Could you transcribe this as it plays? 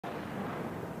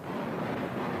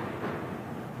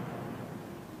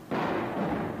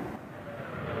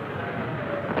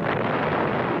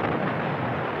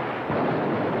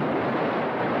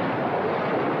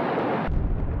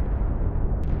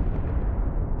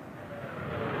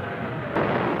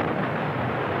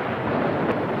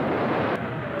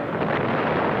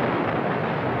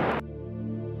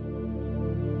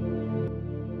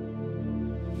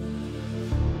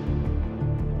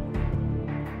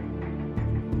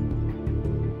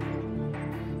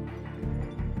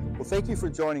Well, thank you for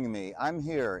joining me. I'm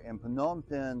here in Phnom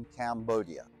Penh,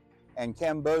 Cambodia. And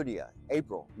Cambodia,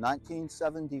 April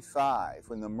 1975,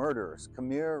 when the murderous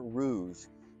Khmer Rouge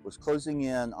was closing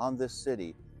in on this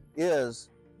city, is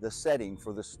the setting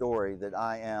for the story that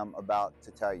I am about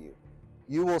to tell you.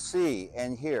 You will see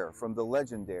and hear from the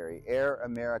legendary Air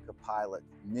America pilot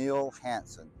Neil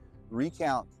Hansen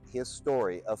recount his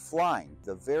story of flying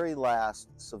the very last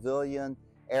civilian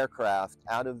aircraft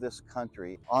out of this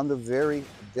country on the very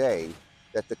day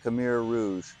that the Khmer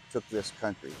Rouge took this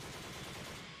country.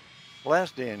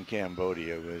 Last day in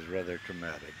Cambodia was rather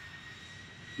traumatic.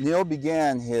 Neil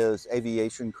began his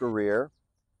aviation career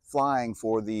flying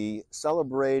for the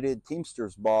celebrated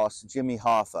Teamsters boss Jimmy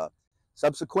Hoffa.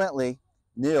 Subsequently,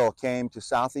 Neil came to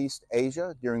Southeast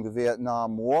Asia during the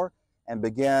Vietnam War and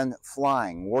began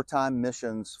flying wartime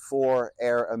missions for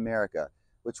Air America,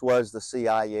 which was the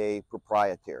CIA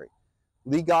proprietary.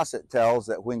 Lee Gossett tells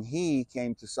that when he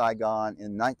came to Saigon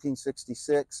in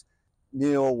 1966,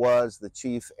 Neil was the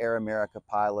chief Air America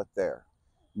pilot there.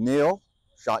 Neil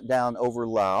shot down over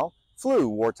Laos, flew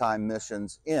wartime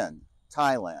missions in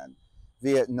Thailand,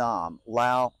 Vietnam,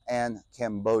 Laos, and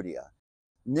Cambodia.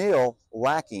 Neil,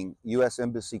 lacking U.S.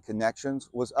 Embassy connections,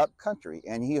 was upcountry,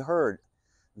 and he heard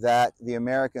that the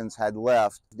Americans had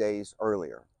left days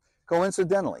earlier.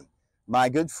 Coincidentally, my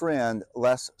good friend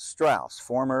Les Strauss,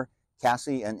 former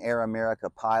Cassie and Air America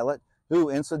pilot, who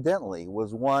incidentally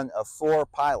was one of 4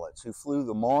 pilots who flew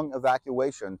the Hmong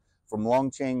evacuation from Long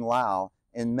Cheng, Laos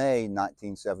in May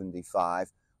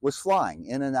 1975, was flying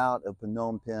in and out of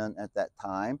Phnom Penh at that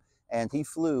time, and he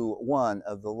flew one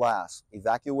of the last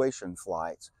evacuation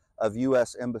flights of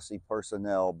U.S. Embassy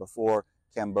personnel before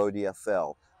Cambodia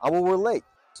fell. I will relate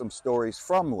some stories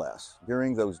from Les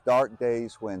during those dark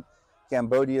days when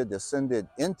Cambodia descended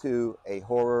into a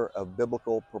horror of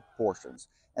biblical proportions.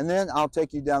 And then I'll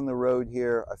take you down the road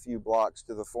here a few blocks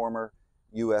to the former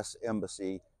U.S.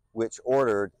 Embassy, which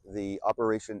ordered the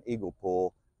Operation Eagle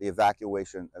Pool, the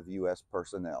evacuation of U.S.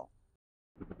 personnel.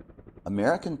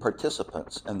 American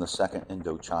participants in the Second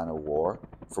Indochina War,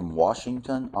 from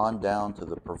Washington on down to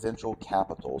the provincial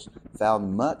capitals,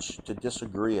 found much to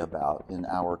disagree about in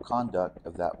our conduct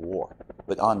of that war.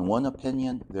 But on one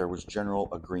opinion, there was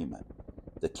general agreement.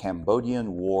 The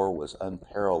Cambodian War was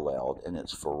unparalleled in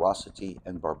its ferocity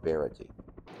and barbarity.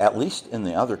 At least in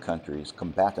the other countries,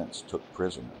 combatants took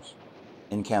prisoners.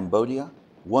 In Cambodia,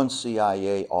 one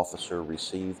CIA officer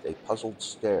received a puzzled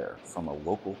stare from a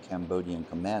local Cambodian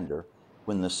commander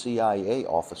when the CIA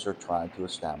officer tried to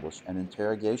establish an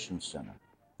interrogation center.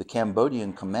 The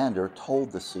Cambodian commander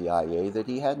told the CIA that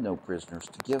he had no prisoners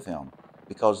to give him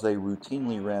because they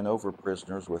routinely ran over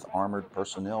prisoners with armored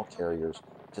personnel carriers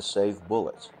to save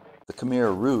bullets. The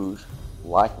Khmer Rouge,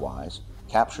 likewise,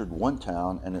 captured one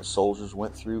town and its soldiers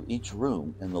went through each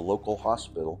room in the local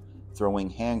hospital throwing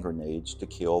hand grenades to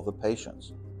kill the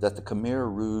patients. That the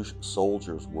Khmer Rouge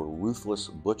soldiers were ruthless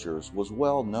butchers was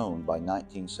well known by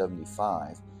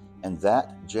 1975, and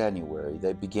that January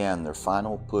they began their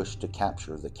final push to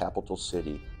capture the capital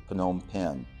city, Phnom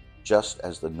Penh, just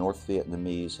as the North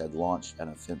Vietnamese had launched an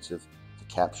offensive to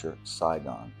capture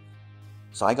Saigon.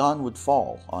 Saigon would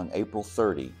fall on April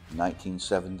 30,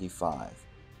 1975,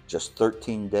 just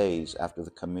 13 days after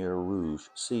the Khmer Rouge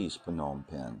seized Phnom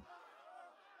Penh.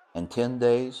 And 10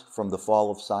 days from the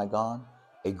fall of Saigon,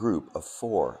 a group of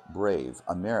 4 brave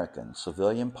American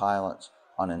civilian pilots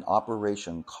on an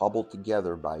operation cobbled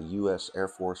together by U.S. Air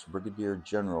Force Brigadier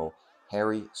General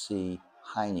Harry C.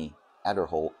 Heine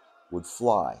Adderholt would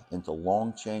fly into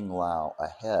Long Cheng, Laos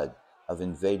ahead of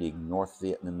invading North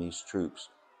Vietnamese troops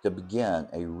to begin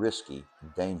a risky,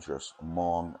 dangerous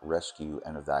Hmong rescue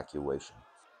and evacuation.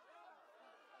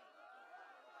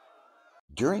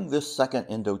 During this Second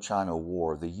Indochina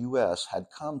War, the U.S. had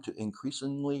come to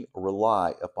increasingly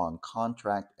rely upon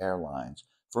contract airlines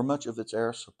for much of its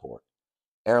air support.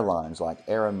 Airlines like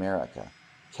Air America,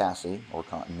 Cassie or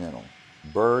Continental,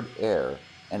 Bird Air,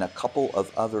 and a couple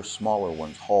of other smaller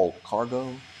ones hauled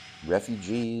cargo,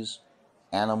 refugees,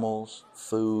 animals,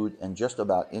 food, and just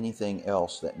about anything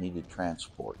else that needed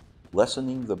transport,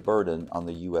 lessening the burden on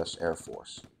the U.S. Air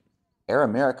Force. Air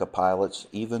America pilots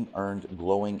even earned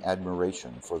glowing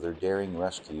admiration for their daring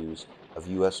rescues of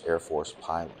U.S. Air Force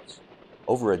pilots.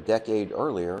 Over a decade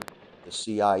earlier, the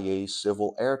CIA's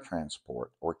Civil Air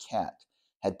Transport, or CAT,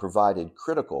 had provided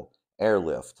critical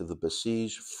airlift to the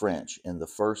besieged French in the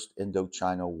First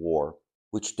Indochina War,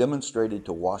 which demonstrated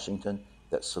to Washington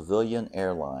that civilian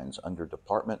airlines under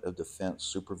Department of Defense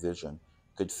supervision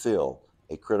could fill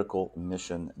a critical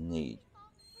mission need.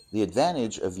 The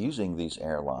advantage of using these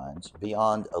airlines,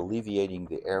 beyond alleviating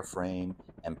the airframe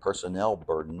and personnel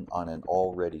burden on an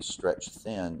already stretched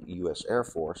thin U.S. Air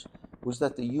Force, was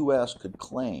that the U.S. could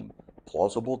claim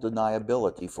plausible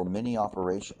deniability for many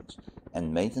operations,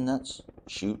 and maintenance,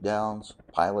 shoot-downs,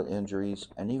 pilot injuries,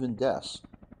 and even deaths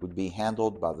would be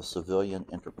handled by the civilian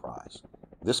enterprise.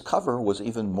 This cover was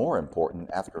even more important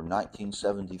after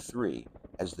 1973,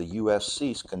 as the U.S.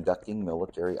 ceased conducting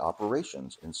military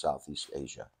operations in Southeast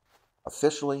Asia.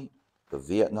 Officially, the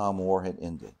Vietnam War had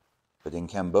ended, but in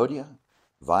Cambodia,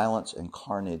 violence and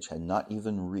carnage had not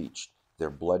even reached their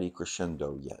bloody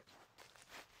crescendo yet.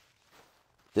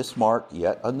 This marked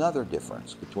yet another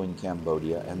difference between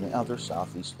Cambodia and the other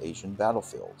Southeast Asian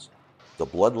battlefields. The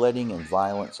bloodletting and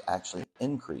violence actually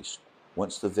increased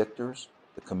once the victors,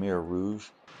 the Khmer Rouge,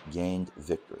 gained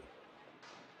victory.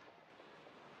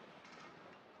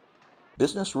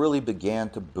 Business really began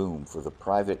to boom for the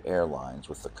private airlines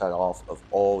with the cutoff of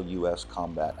all U.S.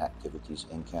 combat activities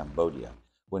in Cambodia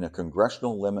when a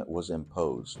congressional limit was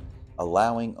imposed,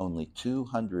 allowing only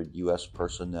 200 U.S.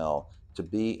 personnel to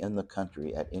be in the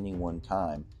country at any one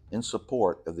time in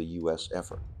support of the U.S.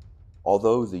 effort.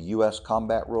 Although the U.S.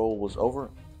 combat role was over,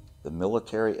 the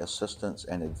military assistance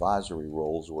and advisory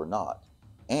roles were not,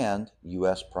 and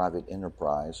U.S. private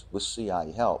enterprise with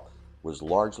CI help was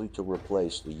largely to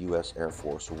replace the U.S. Air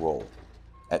Force role.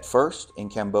 At first, in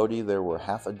Cambodia, there were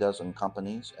half a dozen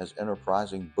companies as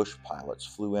enterprising bush pilots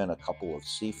flew in a couple of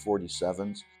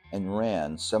C-47s and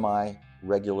ran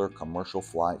semi-regular commercial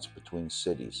flights between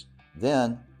cities.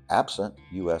 Then, absent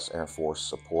U.S. Air Force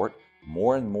support,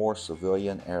 more and more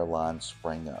civilian airlines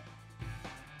sprang up.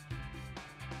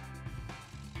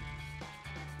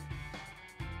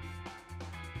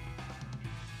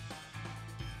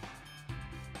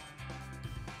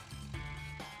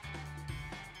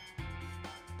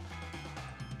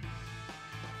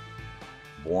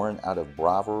 Born out of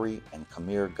bribery and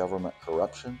Khmer government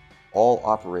corruption, all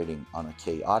operating on a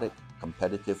chaotic,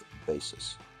 competitive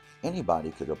basis.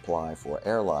 Anybody could apply for an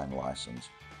airline license,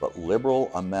 but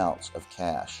liberal amounts of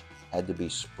cash had to be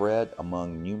spread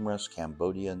among numerous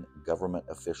Cambodian government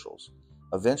officials.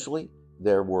 Eventually,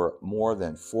 there were more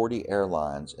than 40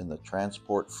 airlines in the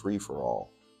transport free-for-all,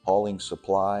 hauling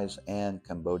supplies and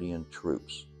Cambodian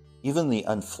troops. Even the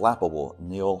unflappable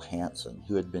Neil Hansen,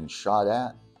 who had been shot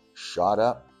at, shot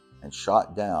up, and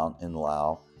shot down in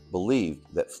Laos, believed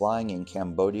that flying in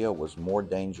Cambodia was more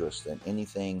dangerous than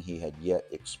anything he had yet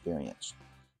experienced.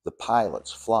 The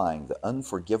pilots flying the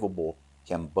unforgivable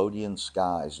Cambodian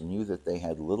skies knew that they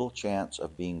had little chance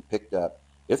of being picked up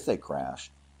if they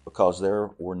crashed, because there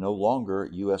were no longer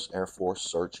U.S. Air Force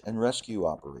search and rescue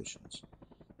operations.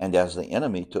 And as the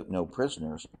enemy took no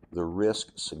prisoners, the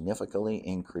risk significantly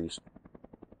increased.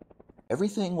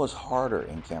 Everything was harder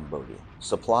in Cambodia.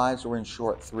 Supplies were in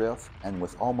short thrift, and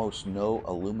with almost no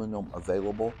aluminum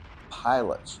available,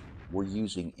 pilots were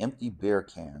using empty beer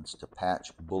cans to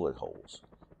patch bullet holes.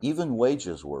 Even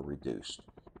wages were reduced.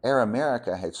 Air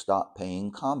America had stopped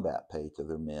paying combat pay to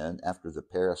their men after the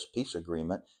Paris Peace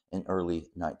Agreement in early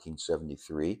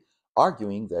 1973,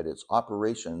 arguing that its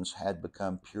operations had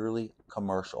become purely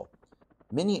commercial.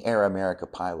 Many Air America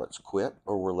pilots quit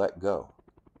or were let go.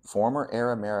 Former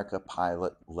Air America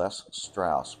pilot Les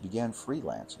Strauss began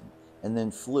freelancing and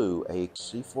then flew a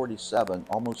C-47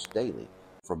 almost daily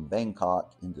from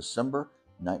Bangkok in December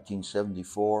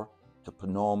 1974 to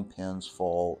Phnom Penh's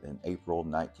fall in April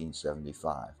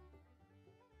 1975.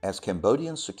 As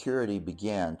Cambodian security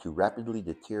began to rapidly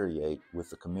deteriorate with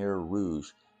the Khmer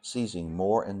Rouge seizing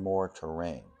more and more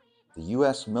terrain, the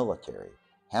U.S. military,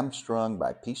 hamstrung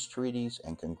by peace treaties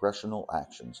and congressional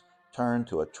actions, turned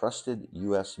to a trusted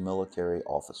U.S. military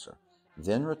officer,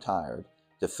 then retired,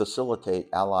 to facilitate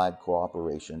Allied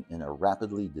cooperation in a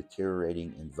rapidly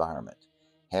deteriorating environment.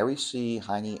 Harry C.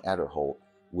 Heine Adderholt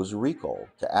was recalled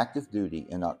to active duty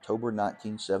in October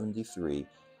 1973,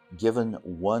 given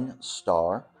 1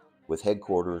 star with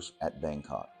headquarters at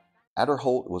Bangkok.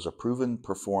 Adderholt was a proven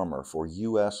performer for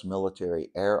U.S. military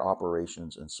air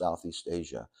operations in Southeast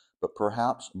Asia, but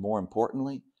perhaps more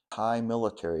importantly, Thai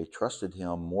military trusted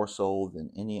him more so than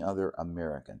any other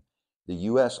American. The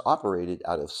U.S. operated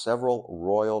out of several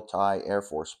Royal Thai Air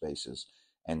Force bases,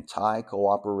 and Thai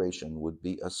cooperation would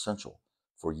be essential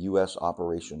for U.S.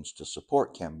 operations to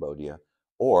support Cambodia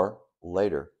or,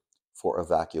 later, for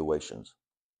evacuations.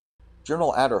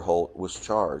 General Adderholt was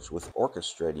charged with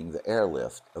orchestrating the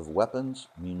airlift of weapons,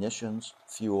 munitions,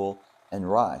 fuel, and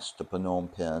rice to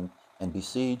Phnom Penh and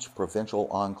besiege provincial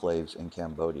enclaves in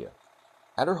Cambodia.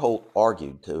 Adderholt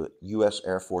argued to U.S.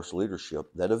 Air Force leadership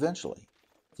that eventually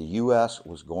the U.S.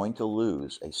 was going to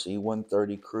lose a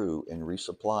C-130 crew in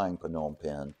resupplying Phnom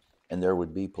Penh, and there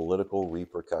would be political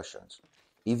repercussions.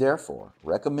 He therefore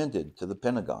recommended to the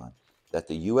Pentagon that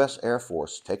the U.S. Air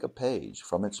Force take a page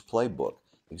from its playbook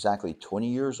exactly 20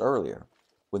 years earlier,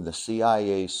 when the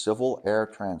CIA's Civil Air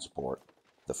Transport,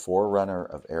 the forerunner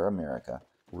of Air America,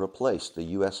 replaced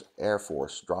the U.S. Air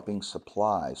Force dropping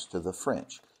supplies to the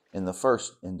French in the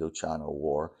First Indochina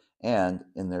War and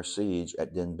in their siege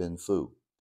at Dien Bien Phu.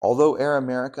 Although Air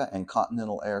America and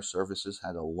Continental Air Services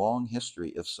had a long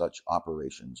history of such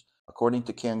operations, according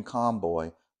to Ken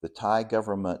Comboy, the Thai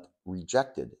government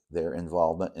rejected their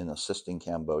involvement in assisting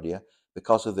Cambodia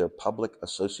because of their public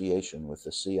association with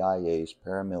the CIA's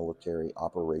paramilitary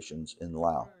operations in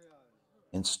Laos.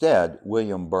 Instead,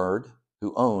 William Byrd,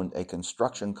 who owned a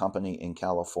construction company in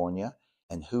California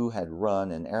and who had run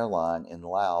an airline in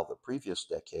Laos the previous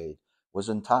decade, was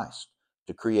enticed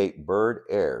to create Byrd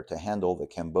Air to handle the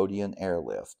Cambodian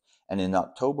airlift, and in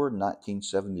October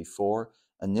 1974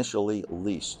 initially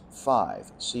leased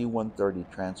 5 C-130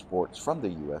 transports from the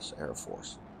U.S. Air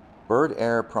Force. Byrd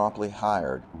Air promptly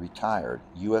hired retired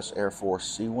U.S. Air Force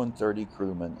C-130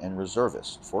 crewmen and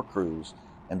reservists for crews,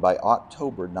 and by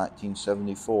October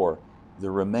 1974,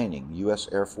 the remaining U.S.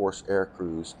 Air Force air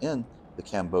crews in the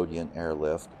Cambodian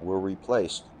airlift were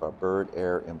replaced by Byrd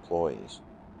Air employees.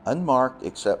 Unmarked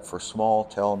except for small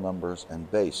tail numbers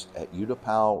and based at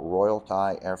Utapao Royal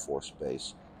Thai Air Force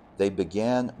Base, they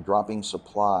began dropping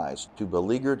supplies to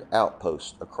beleaguered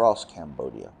outposts across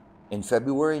Cambodia. In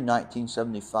February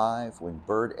 1975, when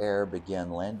Byrd Air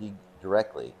began landing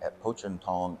directly at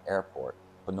Pochentong Airport,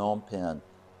 Phnom Penh,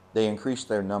 they increased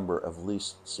their number of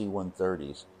leased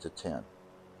C-130s to 10.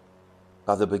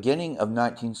 By the beginning of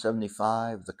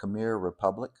 1975, the Khmer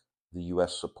Republic, the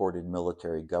U.S.-supported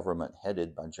military government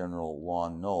headed by General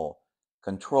Lon Nol,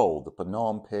 controlled the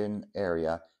Phnom Penh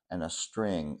area and a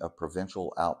string of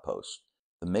provincial outposts.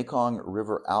 The Mekong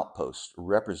River outposts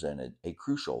represented a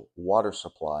crucial water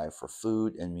supply for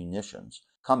food and munitions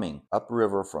coming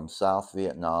upriver from South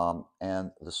Vietnam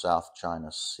and the South China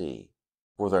Sea.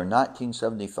 For their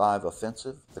 1975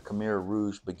 offensive, the Khmer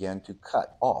Rouge began to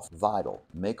cut off vital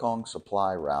Mekong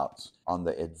supply routes on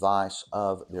the advice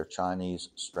of their Chinese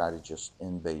strategists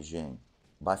in Beijing.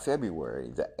 By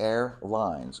February, the air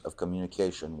lines of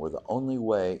communication were the only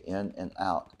way in and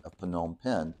out of Phnom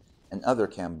Penh and other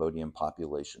Cambodian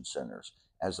population centers,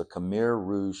 as the Khmer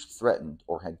Rouge threatened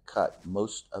or had cut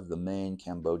most of the main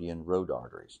Cambodian road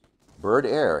arteries. Byrd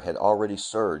Air had already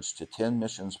surged to 10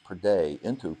 missions per day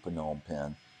into Phnom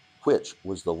Penh, which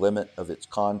was the limit of its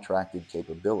contracted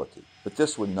capability, but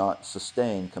this would not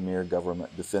sustain Khmer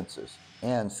government defenses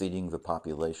and feeding the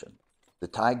population. The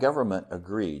Thai government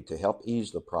agreed to help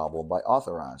ease the problem by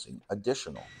authorizing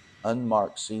additional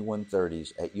unmarked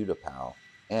C-130s at Utapao,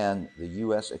 and the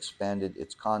U.S. expanded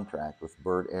its contract with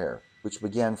Byrd Air, which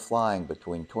began flying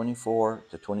between 24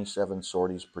 to 27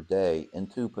 sorties per day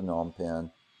into Phnom Penh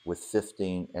with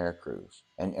 15 aircrews.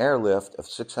 An airlift of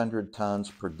 600 tons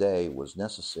per day was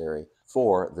necessary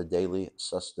for the daily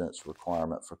sustenance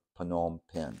requirement for Phnom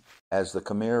Penh. As the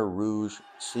Khmer Rouge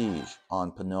siege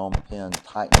on Phnom Penh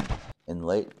tightened in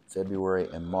late February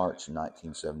and March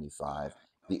 1975,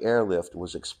 the airlift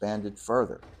was expanded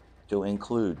further to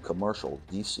include commercial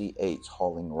DC-8s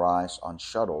hauling rice on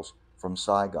shuttles from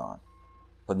Saigon.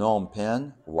 Phnom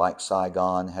Penh, like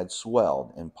Saigon, had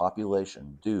swelled in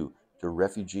population due to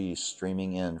refugees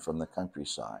streaming in from the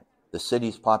countryside. The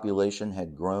city's population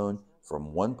had grown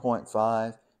from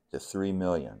 1.5 to 3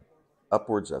 million.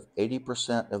 Upwards of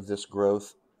 80% of this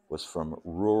growth was from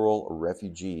rural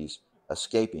refugees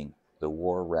escaping the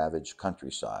war-ravaged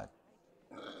countryside.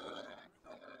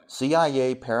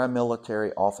 CIA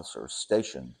paramilitary officers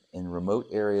stationed in remote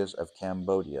areas of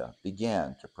Cambodia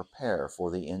began to prepare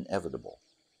for the inevitable,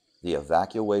 the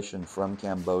evacuation from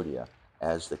Cambodia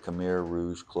as the Khmer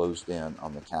Rouge closed in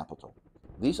on the capital.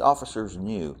 These officers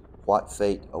knew what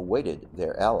fate awaited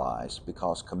their allies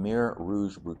because Khmer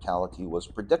Rouge brutality was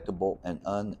predictable and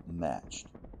unmatched.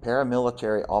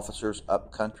 Paramilitary officers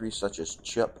up country such as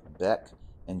Chip Beck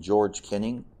and George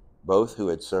Kenning, both who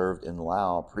had served in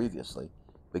Laos previously,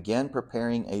 began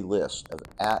preparing a list of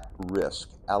at-risk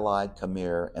allied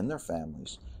Khmer and their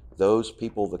families, those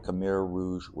people the Khmer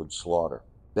Rouge would slaughter.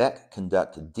 Beck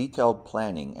conducted detailed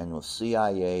planning and with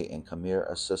CIA and Khmer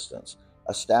assistance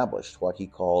established what he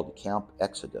called Camp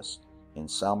Exodus in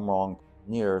Samrong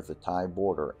near the Thai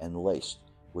border and laced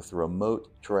with remote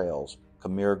trails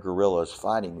Khmer guerrillas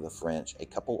fighting the French a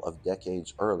couple of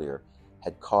decades earlier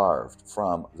had carved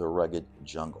from the rugged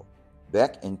jungle.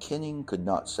 Beck and Kenning could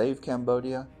not save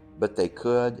Cambodia, but they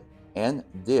could and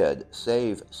did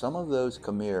save some of those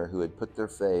Khmer who had put their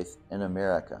faith in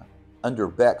America. Under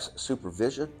Beck's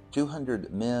supervision,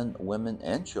 200 men, women,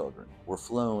 and children were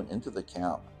flown into the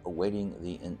camp awaiting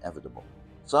the inevitable.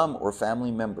 Some were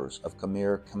family members of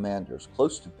Khmer commanders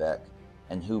close to Beck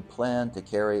and who planned to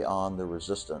carry on the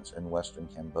resistance in western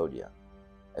Cambodia.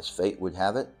 As fate would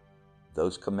have it,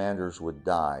 those commanders would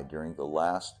die during the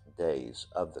last days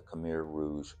of the Khmer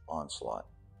Rouge onslaught.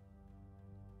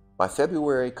 By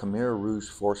February, Khmer Rouge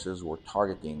forces were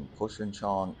targeting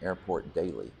Pochonchon Airport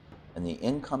daily, and the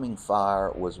incoming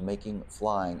fire was making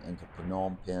flying into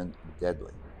Phnom Penh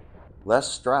deadly.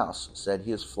 Les Strauss said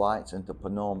his flights into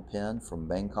Phnom Penh from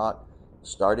Bangkok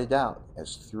started out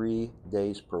as 3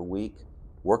 days per week,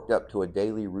 worked up to a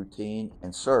daily routine,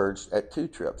 and surged at 2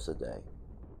 trips a day.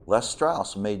 Les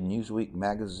Strauss made Newsweek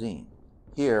magazine,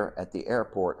 here at the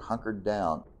airport hunkered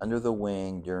down under the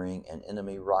wing during an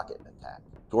enemy rocket attack.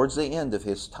 Towards the end of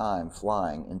his time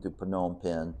flying into Phnom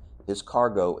Penh, his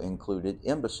cargo included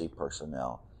embassy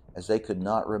personnel, as they could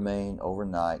not remain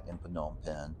overnight in Phnom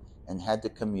Penh and had to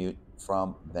commute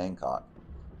from Bangkok.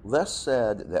 Les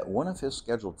said that one of his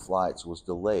scheduled flights was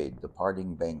delayed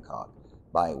departing Bangkok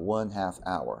by 1/2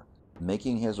 hour,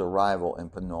 making his arrival in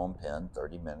Phnom Penh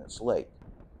 30 minutes late.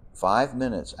 5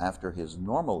 minutes after his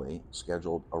normally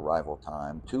scheduled arrival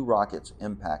time, 2 rockets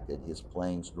impacted his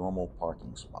plane's normal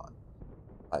parking spot.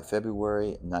 By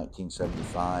February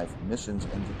 1975, missions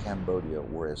into Cambodia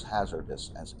were as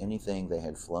hazardous as anything they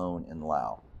had flown in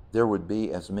Laos. There would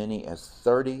be as many as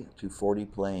 30 to 40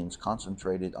 planes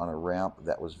concentrated on a ramp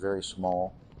that was very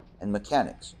small, and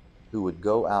mechanics who would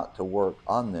go out to work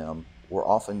on them were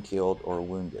often killed or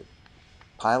wounded.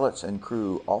 Pilots and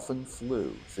crew often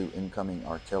flew through incoming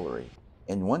artillery,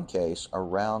 in one case a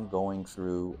round going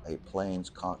through a plane's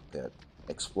cockpit,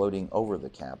 exploding over the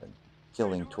cabin,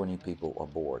 killing 20 people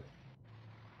aboard.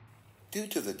 Due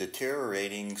to the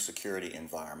deteriorating security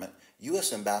environment,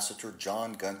 U.S. Ambassador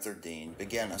John Gunther Dean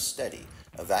began a steady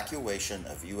evacuation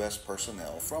of U.S.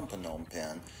 personnel from Phnom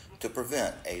Penh to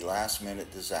prevent a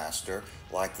last-minute disaster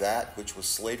like that which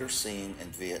was later seen in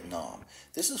Vietnam.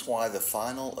 This is why the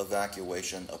final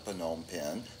evacuation of Phnom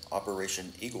Penh,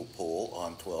 Operation Eagle Pull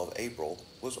on 12 April,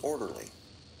 was orderly.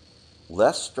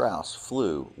 Les Strauss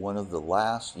flew one of the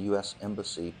last U.S.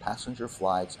 Embassy passenger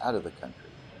flights out of the country.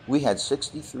 We had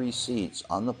 63 seats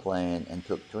on the plane and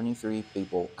took 23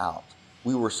 people out.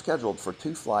 We were scheduled for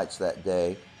 2 flights that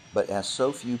day, but as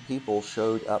so few people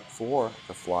showed up for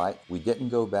the flight, we didn't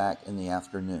go back in the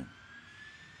afternoon.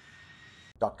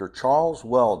 Dr. Charles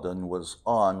Weldon was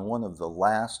on one of the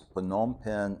last Phnom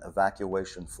Penh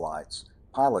evacuation flights,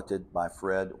 piloted by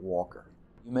Fred Walker.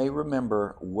 You may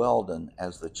remember Weldon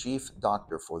as the chief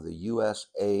doctor for the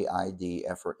USAID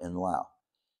effort in Laos.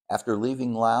 After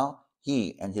leaving Laos,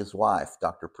 he and his wife,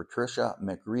 Dr. Patricia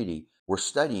McReady, were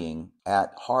studying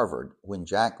at Harvard when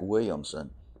Jack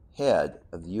Williamson, head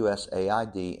of the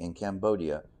USAID in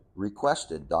Cambodia,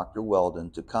 requested Dr. Weldon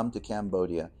to come to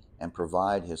Cambodia and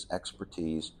provide his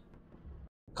expertise.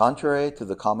 Contrary to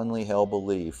the commonly held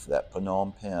belief that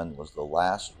Phnom Penh was the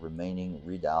last remaining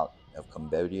redoubt of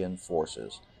Cambodian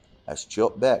forces, as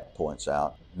Chilp Beck points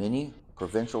out, many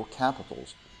provincial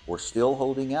capitals were still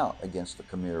holding out against the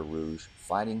Khmer Rouge,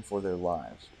 fighting for their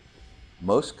lives.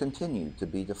 Most continued to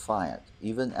be defiant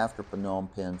even after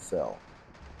Phnom Penh fell.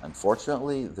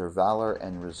 Unfortunately, their valor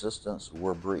and resistance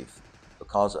were brief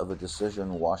because of a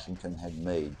decision Washington had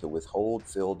made to withhold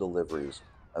field deliveries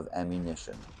of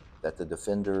ammunition that the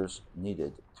defenders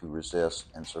needed to resist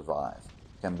and survive.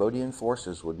 Cambodian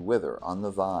forces would wither on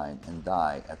the vine and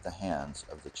die at the hands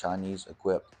of the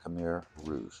Chinese-equipped Khmer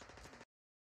Rouge.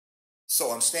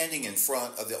 So I'm standing in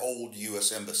front of the old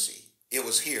U.S. Embassy. It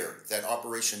was here that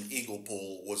Operation Eagle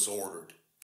Pull was ordered.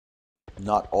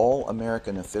 Not all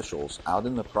American officials out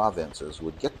in the provinces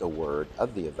would get the word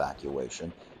of the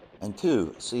evacuation, and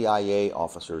 2 CIA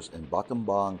officers in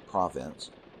Battambang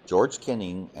province, George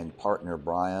Kenning and partner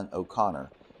Brian O'Connor,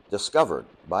 discovered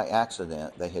by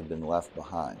accident they had been left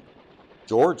behind.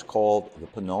 George called the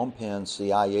Phnom Penh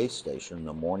CIA station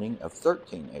the morning of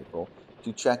 13 April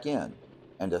to check in,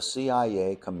 and a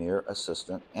CIA Khmer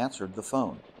assistant answered the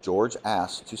phone. George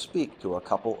asked to speak to a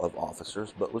couple of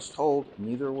officers but was told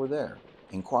neither were there.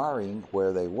 Inquiring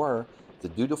where they were, the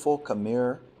dutiful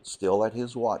Khmer, still at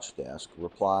his watch desk,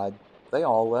 replied, "They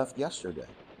all left yesterday."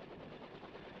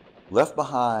 Left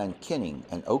behind, Kenning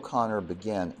and O'Connor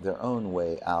began their own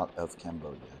way out of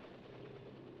Cambodia.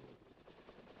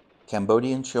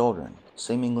 Cambodian children,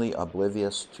 seemingly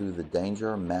oblivious to the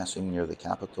danger massing near the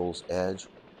capital's edge,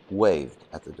 waved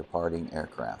at the departing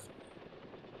aircraft.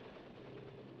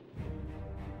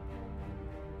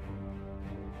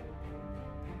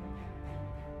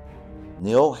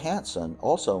 Neil Hansen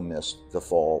also missed the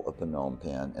fall of Phnom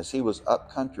Penh as he was up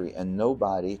country and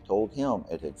nobody told him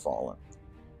it had fallen.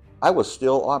 I was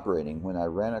still operating when I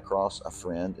ran across a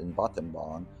friend in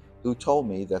Battambang who told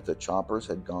me that the choppers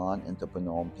had gone into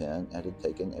Phnom Penh and had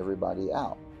taken everybody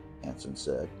out, Hansen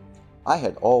said. I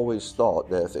had always thought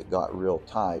that if it got real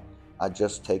tight, I'd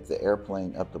just take the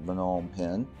airplane up to Phnom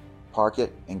Penh, park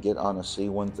it, and get on a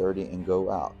C-130 and go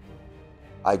out.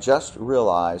 I just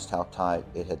realized how tight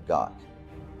it had got.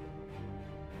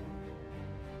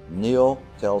 Neil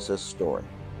tells his story.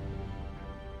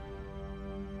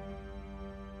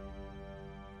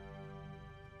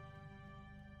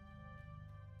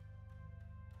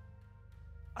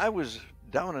 I was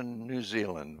down in New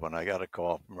Zealand when I got a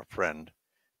call from a friend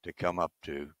to come up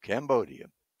to Cambodia,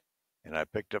 and I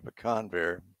picked up a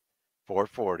Convair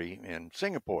 440 in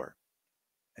Singapore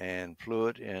and flew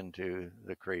it into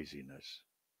the craziness.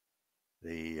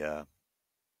 The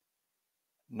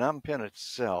Phnom Penh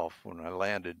itself, when I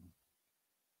landed,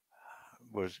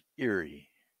 was eerie.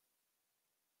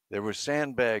 There were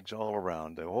sandbags all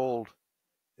around. The whole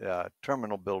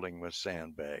terminal building was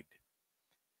sandbagged.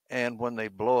 And when they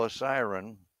blow a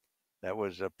siren, that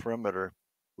was a perimeter,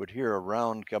 would hear a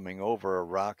round coming over a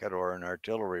rocket or an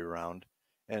artillery round,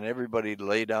 and everybody'd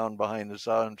lay down behind the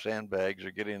sandbags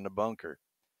or get in the bunker.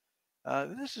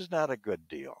 This is not a good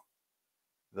deal.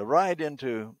 The ride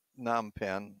into Phnom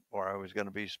Penh, where I was going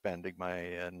to be spending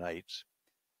my nights,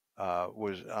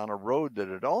 was on a road that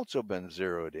had also been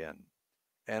zeroed in.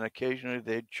 And occasionally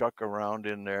they'd chuck around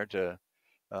in there to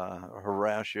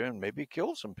harass you and maybe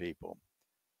kill some people.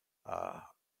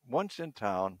 Once in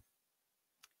town,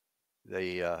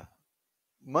 the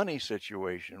money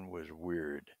situation was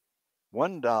weird.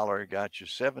 $1 got you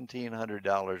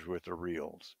 $1,700 worth of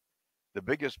reals. The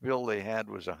biggest bill they had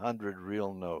was a 100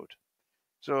 real note.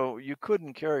 So you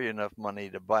couldn't carry enough money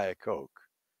to buy a Coke.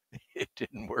 It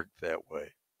didn't work that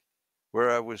way.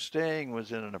 Where I was staying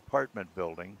was in an apartment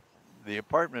building. The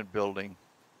apartment building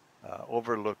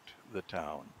overlooked the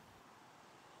town.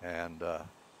 And I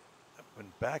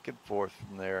went back and forth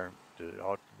from there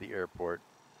out to the airport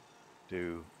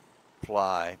to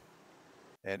fly.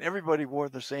 And everybody wore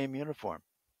the same uniform.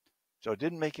 So it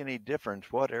didn't make any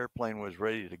difference what airplane was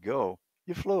ready to go.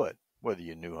 You flew it, whether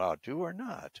you knew how to or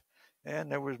not.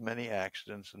 And there was many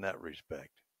accidents in that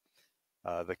respect.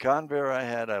 The Convair I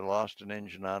had, I lost an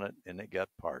engine on it and it got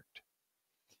parked.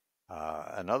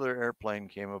 Another airplane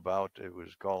came about. It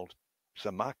was called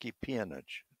Samaki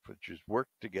Peonage, which is Work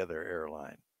Together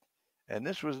Airline. And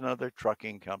this was another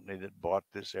trucking company that bought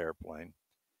this airplane.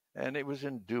 And it was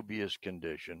in dubious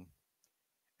condition.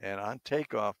 And on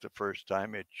takeoff the first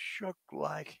time, it shook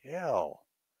like hell.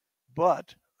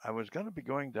 But I was going to be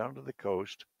going down to the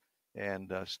coast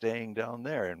and staying down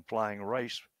there and flying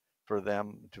rice for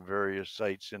them to various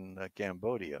sites in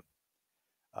Cambodia.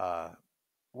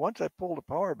 Once I pulled the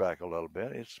power back a little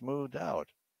bit, it smoothed out.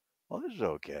 Well, this is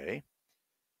okay.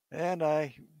 And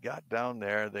I got down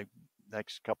there. The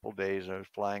next couple days, I was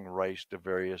flying rice to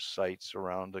various sites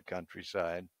around the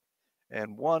countryside.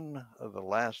 And one of the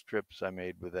last trips I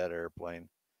made with that airplane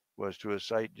was to a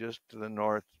site just to the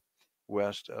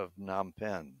northwest of Phnom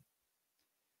Penh.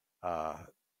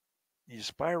 You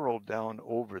spiraled down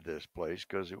over this place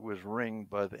because it was ringed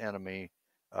by the enemy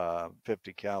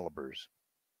 50 calibers.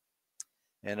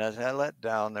 And as I let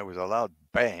down, there was a loud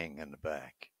bang in the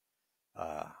back.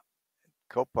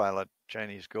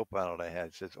 Chinese co-pilot I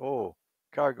had says, "Oh,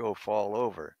 cargo fall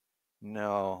over."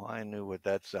 No, I knew what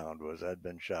that sound was. I'd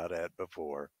been shot at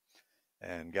before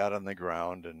and got on the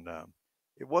ground. And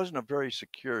it wasn't a very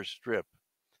secure strip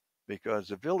because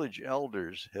the village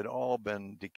elders had all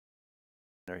been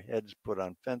their heads put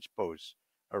on fence posts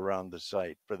around the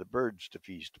site for the birds to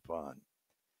feast upon.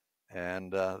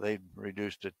 And they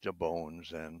reduced it to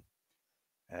bones and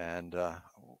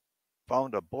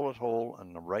found a bullet hole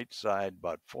on the right side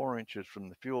about 4 inches from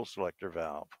the fuel selector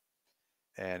valve.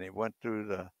 And it went through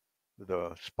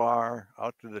the spar,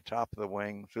 out to the top of the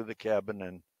wing, through the cabin,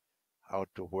 and out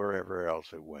to wherever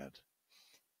else it went.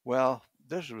 Well,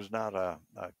 this was not a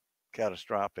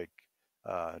catastrophic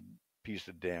piece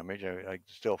of damage. I could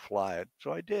still fly it,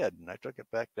 so I did, and I took it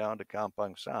back down to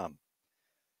Kampong Sam.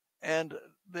 And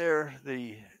there,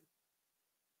 the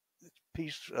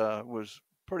piece was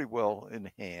pretty well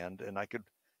in hand, and I could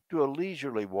do a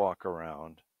leisurely walk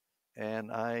around,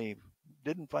 and I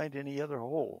didn't find any other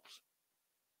holes.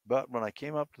 But when I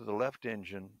came up to the left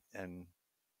engine and,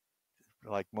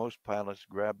 like most pilots,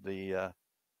 grabbed the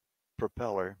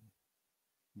propeller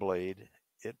blade,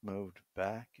 it moved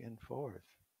back and forth.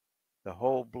 The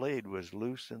whole blade was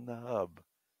loose in the hub.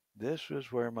 This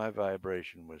was where my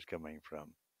vibration was coming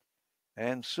from.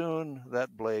 And soon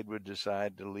that blade would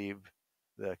decide to leave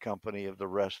the company of the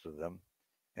rest of them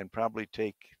and probably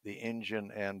take the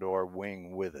engine and or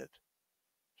wing with it.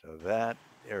 So that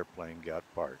airplane got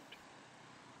parked.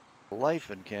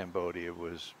 Life in Cambodia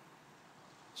was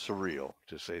surreal,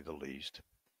 to say the least.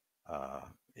 Uh,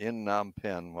 in Phnom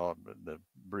Penh, well, the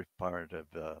brief part of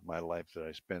my life that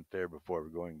I spent there before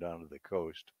going down to the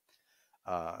coast,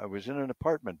 I was in an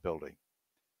apartment building,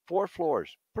 4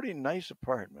 floors, pretty nice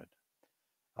apartment.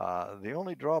 The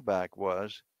only drawback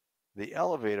was the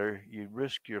elevator, you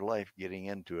risk your life getting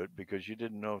into it because you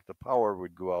didn't know if the power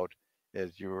would go out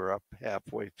as you were up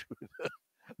halfway through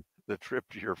the trip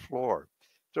to your floor.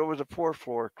 So it was a 4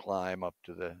 floor climb up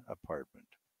to the apartment.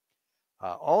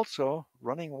 Also,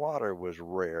 running water was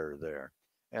rare there.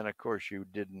 And of course, you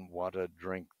didn't want to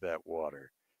drink that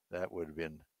water. That would have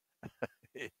been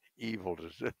evil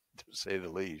to say the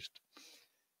least.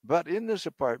 But in this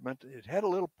apartment, it had a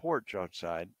little porch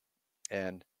outside.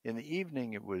 And in the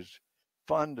evening, it was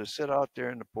fun to sit out there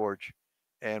in the porch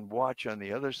and watch on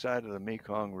the other side of the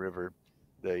Mekong River.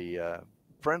 The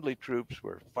friendly troops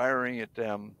were firing at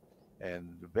them,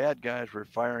 and the bad guys were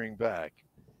firing back.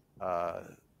 Uh,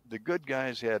 the good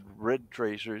guys had red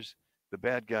tracers, the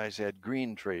bad guys had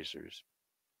green tracers.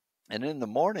 And in the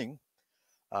morning,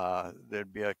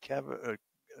 there'd be a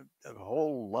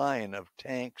whole line of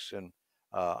tanks and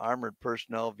armored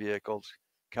personnel vehicles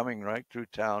coming right through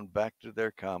town back to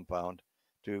their compound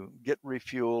to get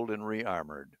refueled and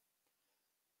rearmored.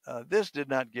 This did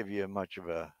not give you much of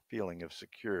a feeling of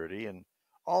security, and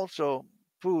also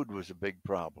food was a big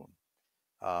problem.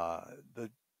 The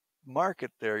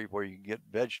market there where you get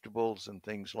vegetables and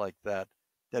things like that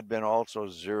had been also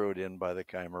zeroed in by the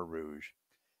Khmer Rouge,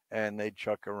 and they'd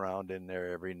chuck around in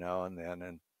there every now and then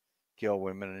and kill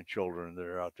women and children that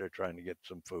are out there trying to get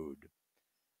some food.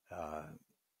 Uh,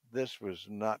 this was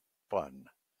not fun.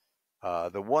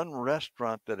 The one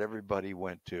restaurant that everybody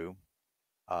went to,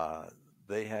 uh,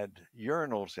 they had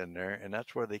urinals in there, and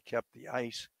that's where they kept the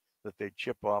ice that they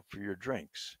chip off for your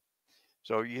drinks.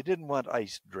 So you didn't want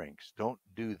iced drinks. Don't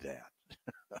do that.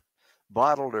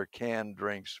 Bottled or canned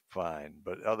drinks, fine,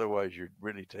 but otherwise you're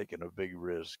really taking a big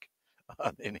risk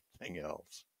on anything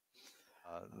else.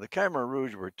 The Khmer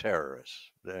Rouge were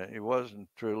terrorists. It wasn't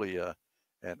truly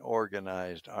an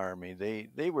organized army.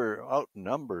 They were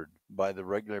outnumbered by the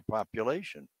regular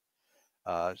population.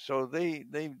 So they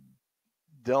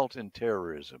dealt in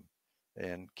terrorism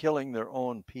and killing their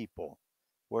own people.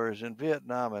 Whereas in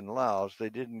Vietnam and Laos, they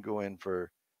didn't go in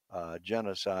for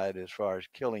genocide as far as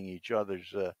killing each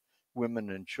other's women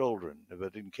and children.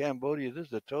 But in Cambodia, this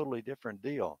is a totally different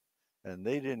deal. And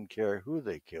they didn't care who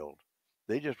they killed.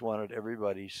 They just wanted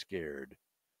everybody scared.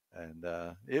 And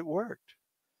it worked.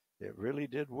 It really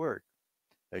did work,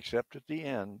 except at the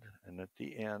end. And at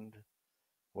the end,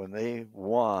 when they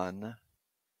won,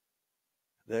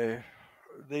 they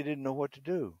didn't know what to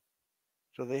do.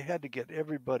 So they had to get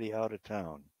everybody out of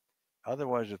town.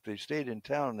 Otherwise, if they stayed in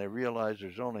town and they realized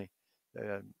there's only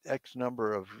X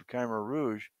number of Khmer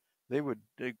Rouge, they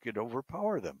could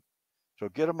overpower them. So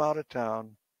get them out of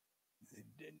town,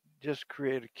 just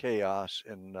create a chaos,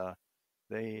 and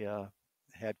they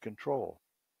had control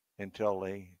until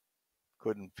they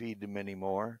couldn't feed them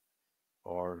anymore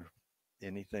or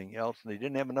anything else. And they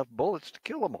didn't have enough bullets to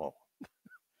kill them all.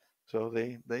 So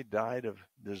they died of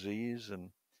disease and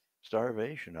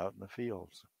starvation out in the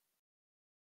fields.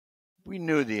 We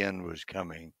knew the end was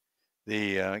coming.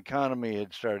 The economy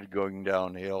had started going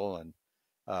downhill, and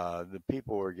the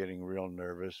people were getting real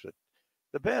nervous. But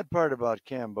the bad part about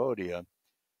Cambodia,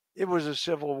 it was a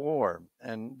civil war,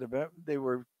 and they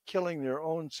were killing their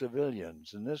own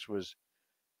civilians, and this was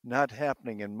not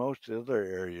happening in most other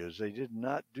areas. They did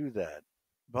not do that.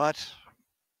 But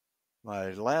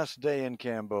my last day in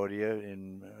Cambodia,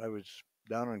 I was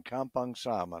down in Kampong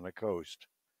Sam on the coast,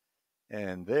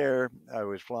 and there I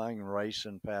was flying rice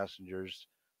and passengers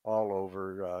all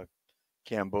over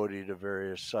Cambodia to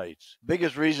various sites.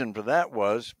 Biggest reason for that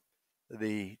was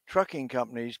the trucking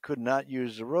companies could not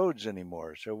use the roads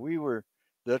anymore. So we were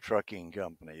the trucking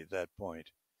company at that point.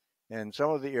 And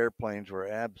some of the airplanes were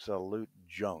absolute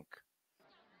junk.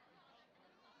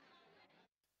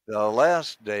 The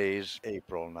last days,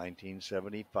 April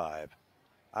 1975,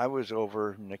 I was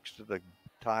over next to the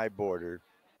Thai border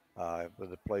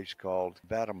with a place called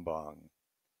Battambang.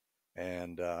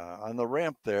 And on the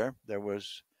ramp there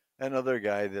was another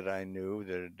guy that I knew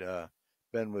that had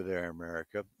been with Air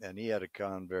America, and he had a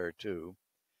Convair too.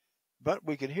 But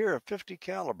we could hear a 50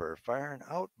 caliber firing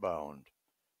outbound.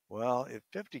 Well, if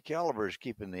 50 caliber is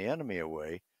keeping the enemy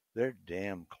away, they're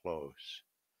damn close.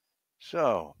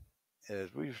 So,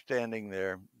 as we were standing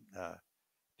there,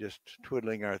 just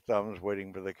twiddling our thumbs,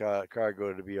 waiting for the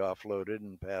cargo to be offloaded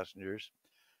and passengers.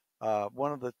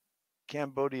 One of the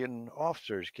Cambodian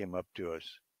officers came up to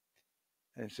us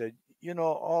and said, "You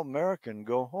know, all American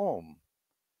go home."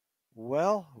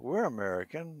 Well, we're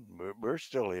American. We're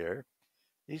still here.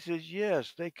 He says,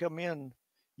 "Yes, they come in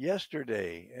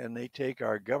yesterday and they take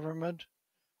our government,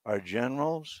 our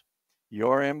generals,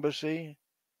 your embassy,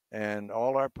 and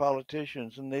all our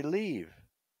politicians, and they leave."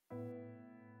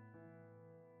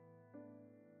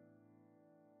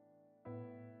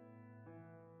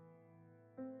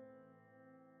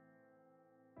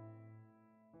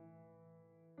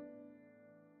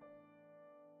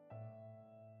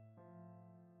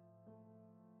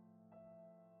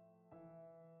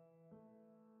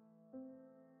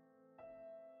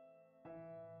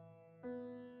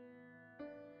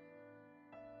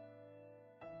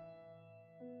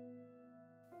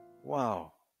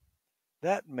 Wow.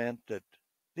 That meant that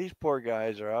these poor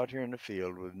guys are out here in the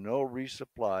field with no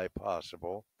resupply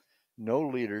possible, no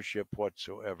leadership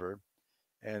whatsoever,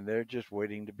 and they're just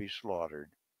waiting to be slaughtered.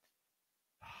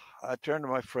 I turned to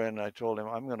my friend and I told him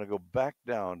I'm going to go back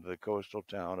down to the coastal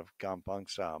town of Kampong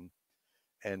Sam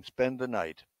and spend the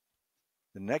night.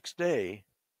 The next day,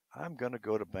 I'm going to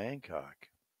go to Bangkok.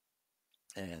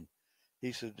 And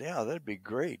he said, "Yeah, that'd be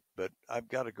great, but I've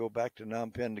got to go back to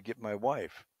Phnom Penh to get my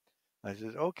wife." I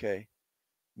said, "Okay,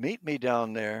 meet me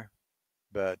down there,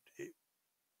 but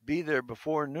be there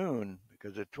before noon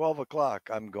because at 12 o'clock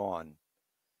I'm gone."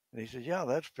 And he said, "Yeah,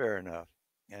 that's fair enough."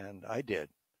 And I did.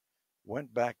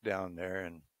 Went back down there,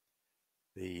 and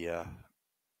the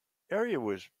area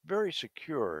was very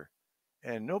secure,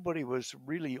 and nobody was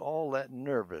really all that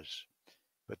nervous.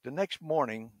 But the next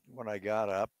morning, when I got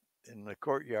up in the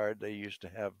courtyard, they used to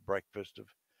have breakfast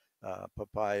of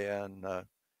papaya and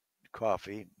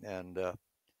coffee, and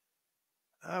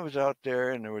I was out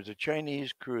there, and there was a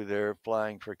Chinese crew there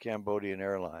flying for Cambodian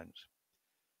Airlines,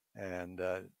 and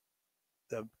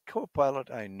the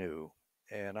co-pilot I knew,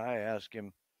 and I asked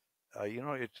him,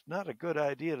 "It's not a good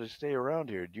idea to stay around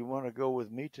here. Do you want to go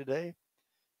with me today?"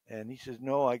 And he says,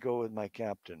 "No, I go with my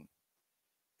captain."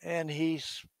 And he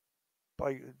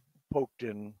poked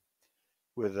in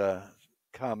with a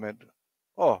comment,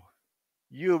 "Oh,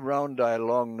 you round eye,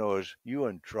 long nose, you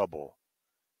in trouble.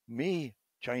 Me,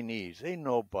 Chinese, they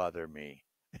no bother me."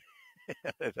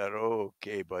 I thought,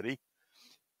 "Okay, buddy."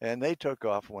 And they took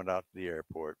off, went out to the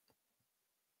airport.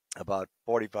 About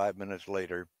 45 minutes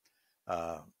later,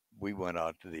 uh, we went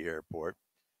out to the airport.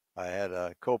 I had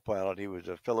a co-pilot. He was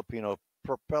a Filipino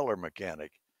propeller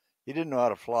mechanic. He didn't know how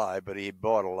to fly, but he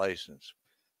bought a license,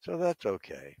 so that's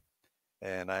okay.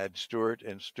 And I had steward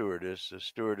and stewardess. The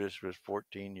stewardess was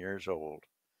 14 years old,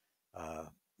 uh,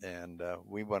 and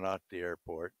we went out to the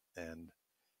airport, and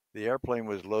the airplane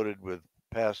was loaded with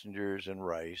passengers and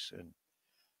rice, and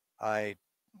I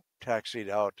taxied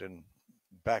out and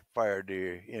backfired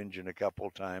the engine a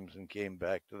couple times and came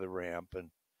back to the ramp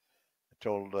and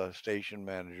told the station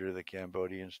manager, the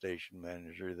Cambodian station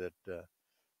manager, that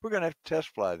we're going to have to test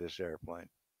fly this airplane.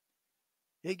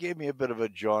 He gave me a bit of a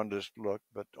jaundiced look,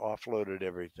 but offloaded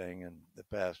everything and the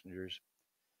passengers.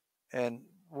 And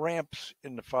ramps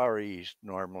in the Far East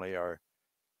normally are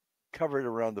covered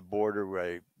around the border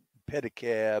by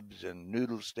pedicabs and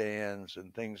noodle stands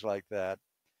and things like that.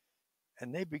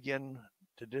 And they begin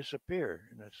to disappear.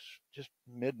 And it's just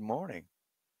mid morning.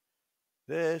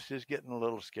 This is getting a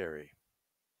little scary.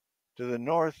 To the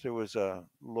north, there was a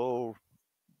low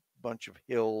bunch of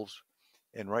hills,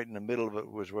 and right in the middle of it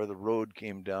was where the road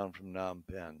came down from Phnom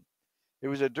Penh. It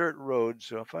was a dirt road,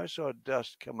 so if I saw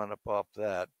dust coming up off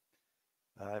that,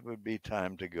 it would be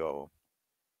time to go.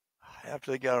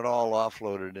 After they got it all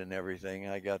offloaded and everything,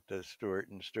 I got the steward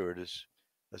and stewardess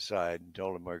aside and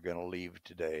told them we're going to leave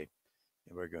today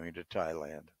and we're going to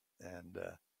Thailand. And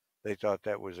they thought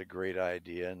that was a great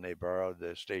idea, and they borrowed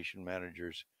the station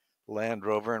manager's Land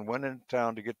Rover and went into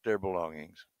town to get their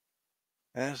belongings.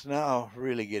 And it's now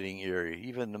really getting eerie.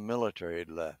 Even the military had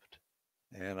left.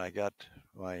 And I got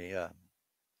my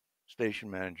station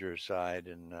manager aside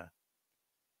and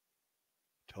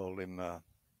told him,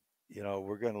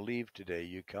 we're going to leave today.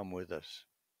 You come with us.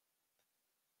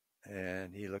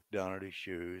 And he looked down at his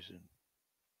shoes and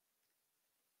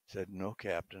said, "No,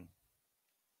 Captain.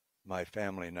 My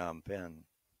family, Phnom Penh."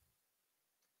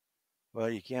 Well,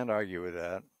 you can't argue with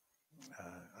that.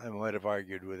 I might have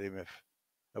argued with him if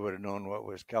I would have known what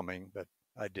was coming, but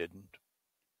I didn't.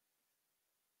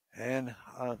 And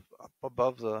up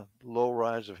above the low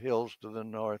rise of hills to the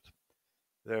north,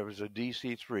 there was a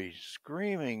DC-3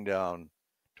 screaming down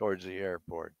towards the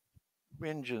airport,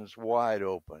 engines wide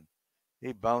open.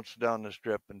 He bounced down the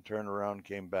strip and turned around,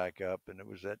 came back up, and it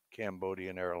was that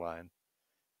Cambodian airline.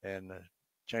 And the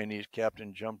Chinese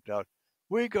captain jumped out.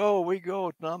 We go,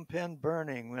 Phnom Penh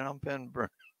burning, Phnom Penh burning.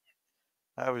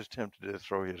 I was tempted to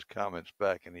throw his comments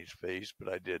back in his face, but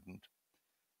I didn't.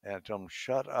 And I told him,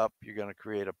 shut up, you're going to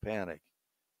create a panic.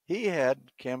 He had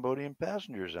Cambodian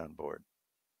passengers on board,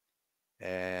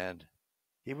 and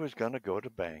he was going to go to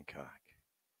Bangkok.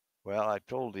 Well, I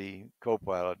told the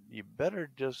co-pilot, you better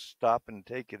just stop and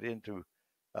take it into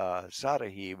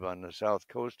Satahib on the south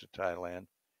coast of Thailand,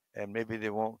 and maybe they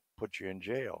won't put you in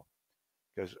jail.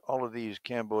 Because all of these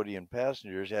Cambodian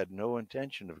passengers had no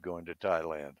intention of going to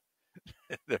Thailand.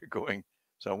 They're going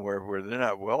somewhere where they're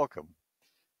not welcome.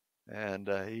 And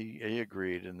he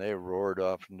agreed, and they roared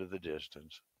off into the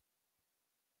distance.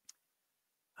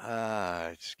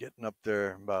 It's getting up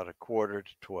there about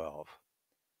 11:45.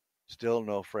 Still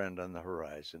no friend on the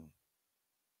horizon.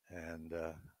 And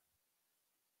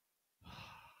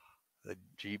the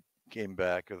Jeep came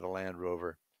back, or the Land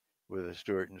Rover, with a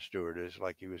steward and stewardess,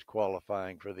 like he was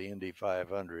qualifying for the Indy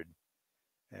 500.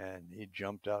 And he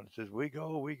jumped out and says, we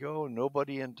go,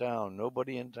 nobody in town,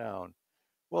 nobody in town.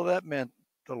 Well, that meant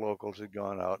the locals had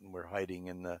gone out and were hiding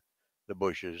in the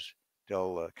bushes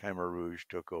till Khmer Rouge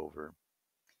took over.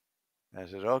 And I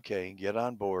said, okay, get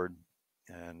on board.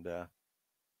 And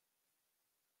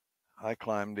I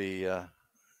climbed the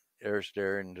air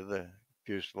stair into the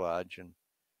fuselage, and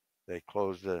they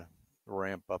closed the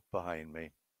ramp up behind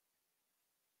me,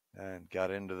 and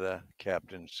got into the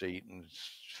captain's seat and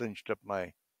cinched up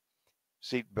my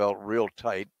seatbelt real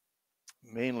tight,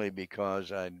 mainly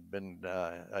because I'd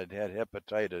had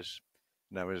hepatitis,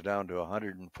 and I was down to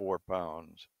 104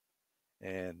 pounds.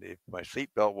 And if my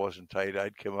seatbelt wasn't tight,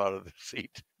 I'd come out of the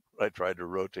seat when I tried to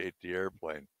rotate the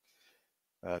airplane.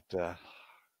 But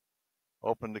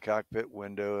opened the cockpit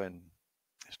window, and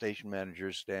the station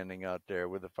manager's standing out there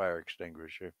with a fire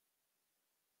extinguisher.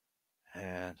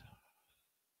 And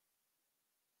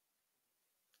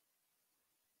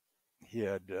he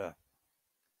had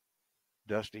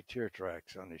dusty tear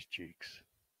tracks on his cheeks.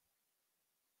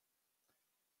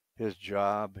 His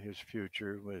job, his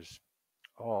future was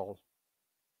all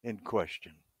in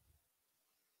question.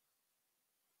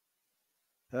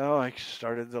 So I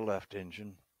started the left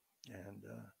engine,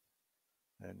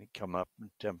 and he come up in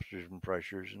temperatures and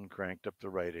pressures and cranked up the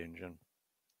right engine.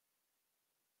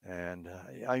 And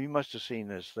you must have seen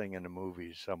this thing in the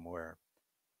movies somewhere,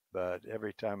 but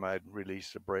every time I'd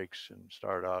release the brakes and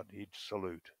start out, he'd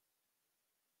salute.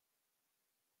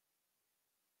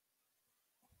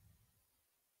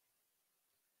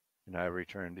 And I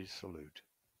returned his salute.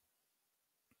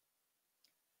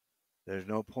 There's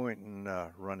no point in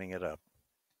running it up.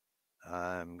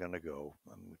 I'm going to go.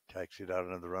 I taxied out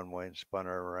onto the runway and spun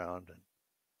her around and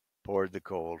poured the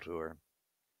coal to her.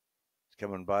 It's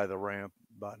coming by the ramp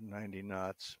about 90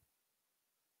 knots,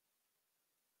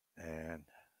 and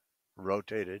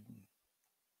rotated,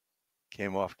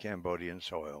 came off Cambodian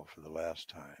soil for the last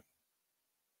time.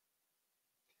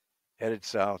 Headed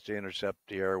south to intercept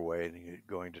the airway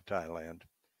going to Thailand.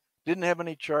 Didn't have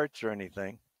any charts or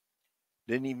anything.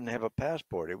 Didn't even have a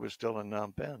passport. It was still in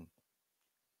Phnom Penh.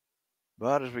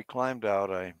 But as we climbed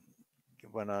out, I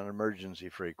went on emergency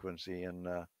frequency, and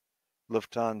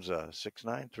Lufthansa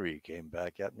 693 came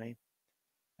back at me.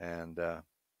 And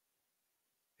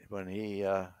when he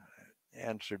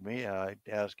answered me, I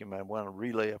asked him, I want to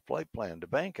relay a flight plan to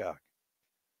Bangkok.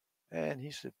 And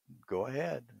he said, go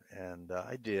ahead. And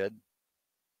I did.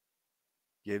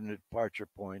 Gave him the departure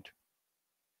point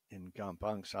in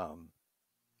Kampong Sam.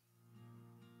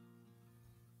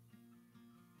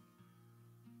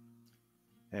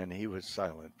 And he was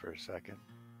silent for a second.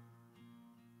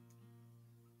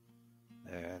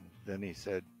 And then he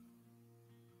said,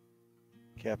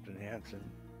 Captain Hansen,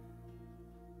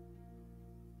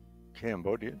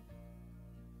 Cambodia,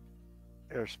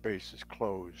 airspace is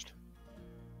closed.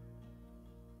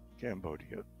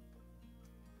 Cambodia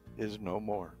is no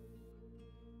more.